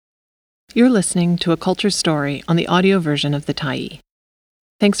You're listening to a culture story on the audio version of The Tyee.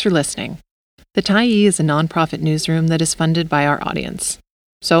 Thanks for listening. The Tyee is a nonprofit newsroom that is funded by our audience.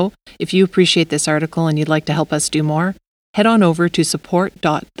 So, if you appreciate this article and you'd like to help us do more, head on over to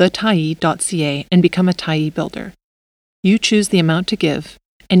support.thetyee.ca and become a Tyee builder. You choose the amount to give,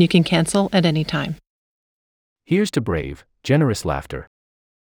 and you can cancel at any time. Here's to brave, generous laughter.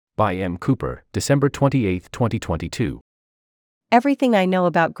 By M. Cooper, December 28, 2022. Everything I know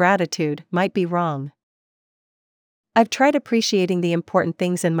about gratitude might be wrong. I've tried appreciating the important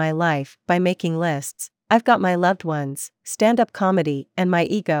things in my life by making lists. I've got my loved ones, stand-up comedy, and my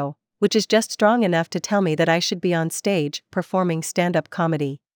ego, which is just strong enough to tell me that I should be on stage performing stand-up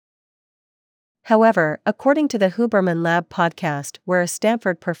comedy. However, according to the Huberman Lab podcast, where a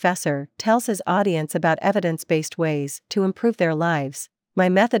Stanford professor tells his audience about evidence-based ways to improve their lives, my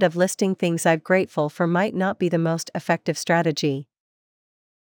method of listing things I'm grateful for might not be the most effective strategy.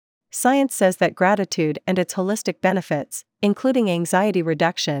 Science says that gratitude and its holistic benefits, including anxiety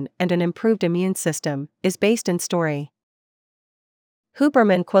reduction and an improved immune system, is based in story.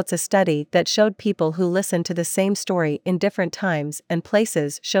 Huberman quotes a study that showed people who listened to the same story in different times and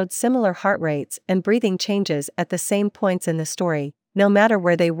places showed similar heart rates and breathing changes at the same points in the story, no matter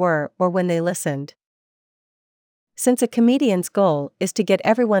where they were or when they listened. Since a comedian's goal is to get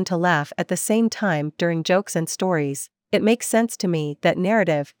everyone to laugh at the same time during jokes and stories, it makes sense to me that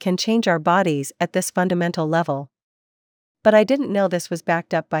narrative can change our bodies at this fundamental level. But I didn't know this was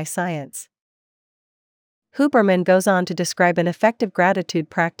backed up by science. Huberman goes on to describe an effective gratitude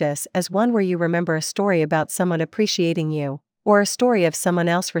practice as one where you remember a story about someone appreciating you, or a story of someone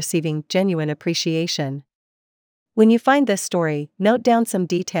else receiving genuine appreciation. When you find this story, note down some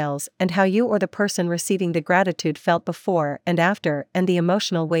details and how you or the person receiving the gratitude felt before and after and the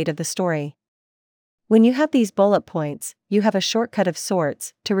emotional weight of the story. When you have these bullet points, you have a shortcut of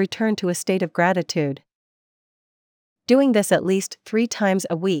sorts to return to a state of gratitude. Doing this at least 3 times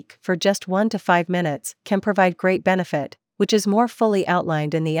a week for just 1 to 5 minutes can provide great benefit, which is more fully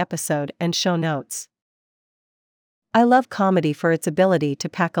outlined in the episode and show notes. I love comedy for its ability to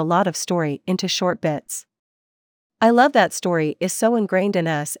pack a lot of story into short bits. I love that story is so ingrained in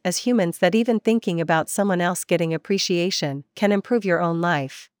us as humans that even thinking about someone else getting appreciation can improve your own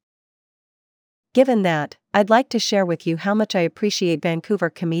life. Given that, I'd like to share with you how much I appreciate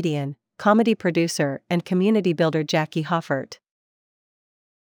Vancouver comedian, comedy producer, and community builder Jackie Hoffert.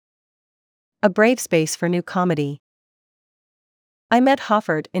 A brave space for new comedy. I met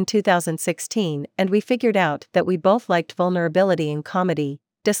Hoffert in 2016 and we figured out that we both liked vulnerability in comedy,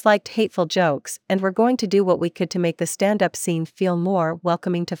 disliked hateful jokes, and were going to do what we could to make the stand-up scene feel more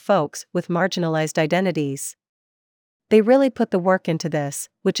welcoming to folks with marginalized identities. They really put the work into this,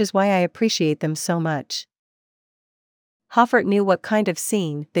 which is why I appreciate them so much. Hoffert knew what kind of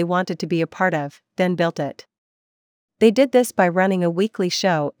scene they wanted to be a part of, then built it. They did this by running a weekly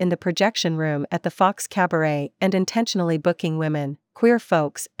show in the projection room at the Fox Cabaret and intentionally booking women, queer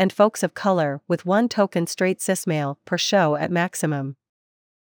folks, and folks of color with one token straight cis male per show at maximum.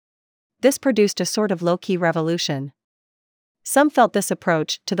 This produced a sort of low-key revolution. Some felt this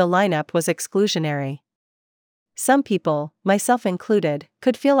approach to the lineup was exclusionary. Some people, myself included,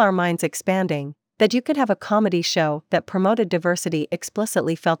 could feel our minds expanding, that you could have a comedy show that promoted diversity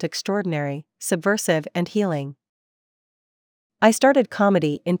explicitly felt extraordinary, subversive, and healing. I started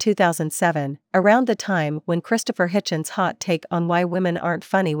comedy in 2007, around the time when Christopher Hitchens' hot take on why women aren't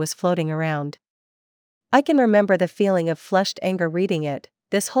funny was floating around. I can remember the feeling of flushed anger reading it,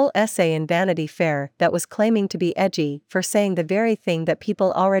 this whole essay in Vanity Fair that was claiming to be edgy for saying the very thing that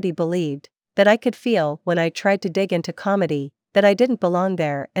people already believed, that I could feel when I tried to dig into comedy, that I didn't belong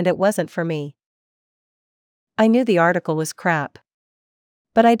there and it wasn't for me. I knew the article was crap.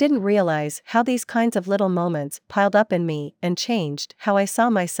 But I didn't realize how these kinds of little moments piled up in me and changed how I saw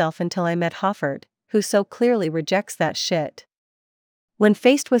myself until I met Hoffert, who so clearly rejects that shit. When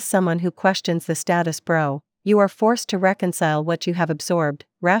faced with someone who questions the status quo, you are forced to reconcile what you have absorbed,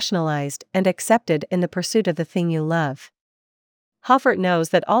 rationalized, and accepted in the pursuit of the thing you love. Hoffert knows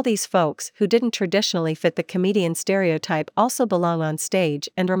that all these folks who didn't traditionally fit the comedian stereotype also belong on stage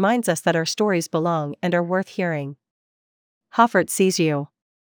and reminds us that our stories belong and are worth hearing. Hoffert sees you.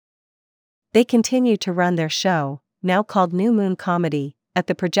 They continue to run their show, now called New Moon Comedy, at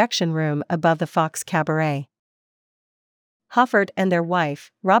the projection room above the Fox Cabaret. Hoffert and their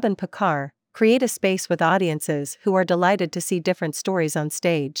wife, Robin Picard, create a space with audiences who are delighted to see different stories on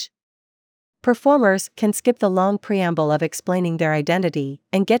stage. Performers can skip the long preamble of explaining their identity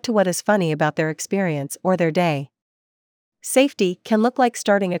and get to what is funny about their experience or their day. Safety can look like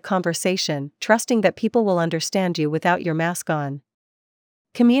starting a conversation, trusting that people will understand you without your mask on.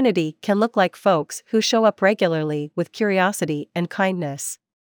 Community can look like folks who show up regularly with curiosity and kindness.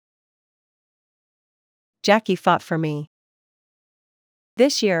 Jackie fought for me.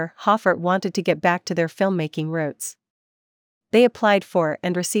 This year, Hoffert wanted to get back to their filmmaking roots. They applied for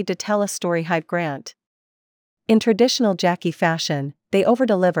and received a Tell a Story Hive grant. In traditional Jackie fashion, they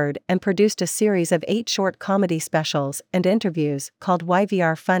over-delivered and produced a series of 8 short comedy specials and interviews called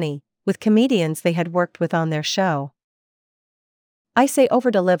YVR Funny, with comedians they had worked with on their show. I say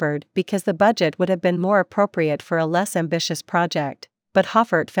over-delivered because the budget would have been more appropriate for a less ambitious project, but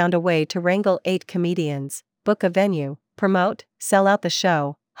Hoffert found a way to wrangle 8 comedians, book a venue, promote, sell out the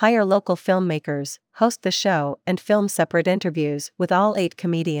show, hire local filmmakers, host the show, and film separate interviews with all 8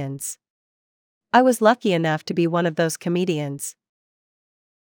 comedians. I was lucky enough to be one of those comedians.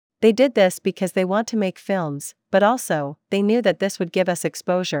 They did this because they want to make films, but also, they knew that this would give us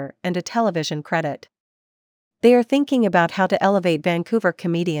exposure and a television credit. They are thinking about how to elevate Vancouver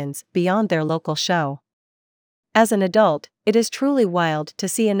comedians beyond their local show. As an adult, it is truly wild to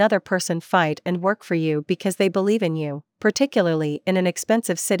see another person fight and work for you because they believe in you, particularly in an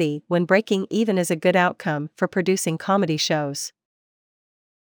expensive city when breaking even is a good outcome for producing comedy shows.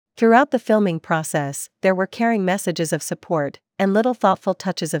 Throughout the filming process, there were caring messages of support, and little thoughtful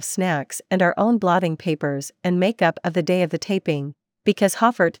touches of snacks and our own blotting papers and makeup of the day of the taping, because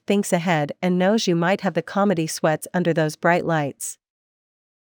Hoffert thinks ahead and knows you might have the comedy sweats under those bright lights.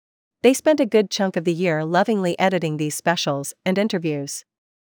 They spent a good chunk of the year lovingly editing these specials and interviews.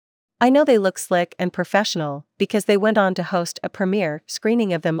 I know they look slick and professional because they went on to host a premiere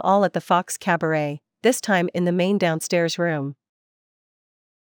screening of them all at the Fox Cabaret, this time in the main downstairs room.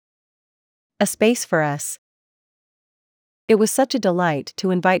 A space for us. It was such a delight to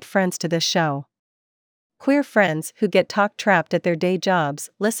invite friends to this show. Queer friends who get talk-trapped at their day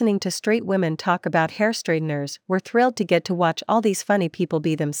jobs listening to straight women talk about hair straighteners were thrilled to get to watch all these funny people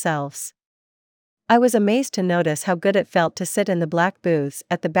be themselves. I was amazed to notice how good it felt to sit in the black booths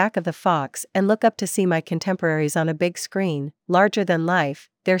at the back of the Fox and look up to see my contemporaries on a big screen, larger than life,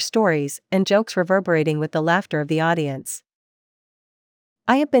 their stories and jokes reverberating with the laughter of the audience.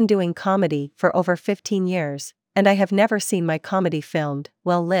 I have been doing comedy for over 15 years, and I have never seen my comedy filmed,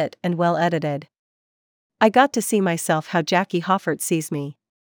 well lit and well edited. I got to see myself how Jackie Hoffert sees me.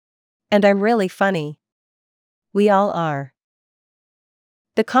 And I'm really funny. We all are.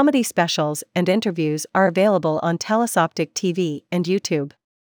 The comedy specials and interviews are available on TELUS Optic TV and YouTube.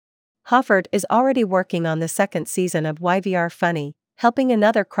 Hoffert is already working on the 2nd season of YVR Funny, helping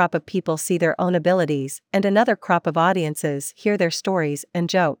another crop of people see their own abilities and another crop of audiences hear their stories and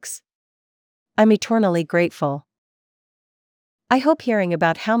jokes. I'm eternally grateful. I hope hearing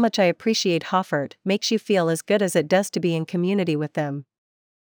about how much I appreciate Hoffert makes you feel as good as it does to be in community with them.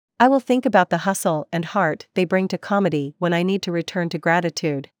 I will think about the hustle and heart they bring to comedy when I need to return to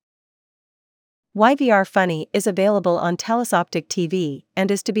gratitude. YVR Funny is available on TELUS Optic TV and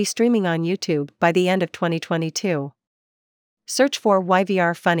is to be streaming on YouTube by the end of 2022. Search for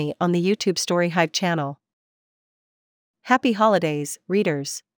YVR Funny on the YouTube Story Hive channel. Happy holidays,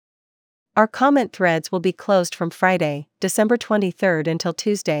 readers. Our comment threads will be closed from Friday, December 23rd until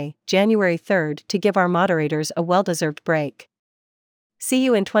Tuesday, January 3rd to give our moderators a well-deserved break. See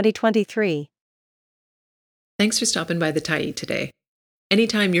you in 2023. Thanks for stopping by the Tyee today.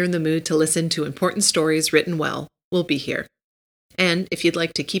 Anytime you're in the mood to listen to important stories written well, we'll be here. And if you'd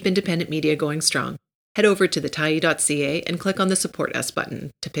like to keep independent media going strong, head over to thetyee.ca and click on the Support Us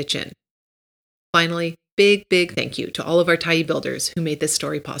button to pitch in. Finally, big thank you to all of our Tyee builders who made this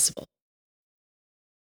story possible.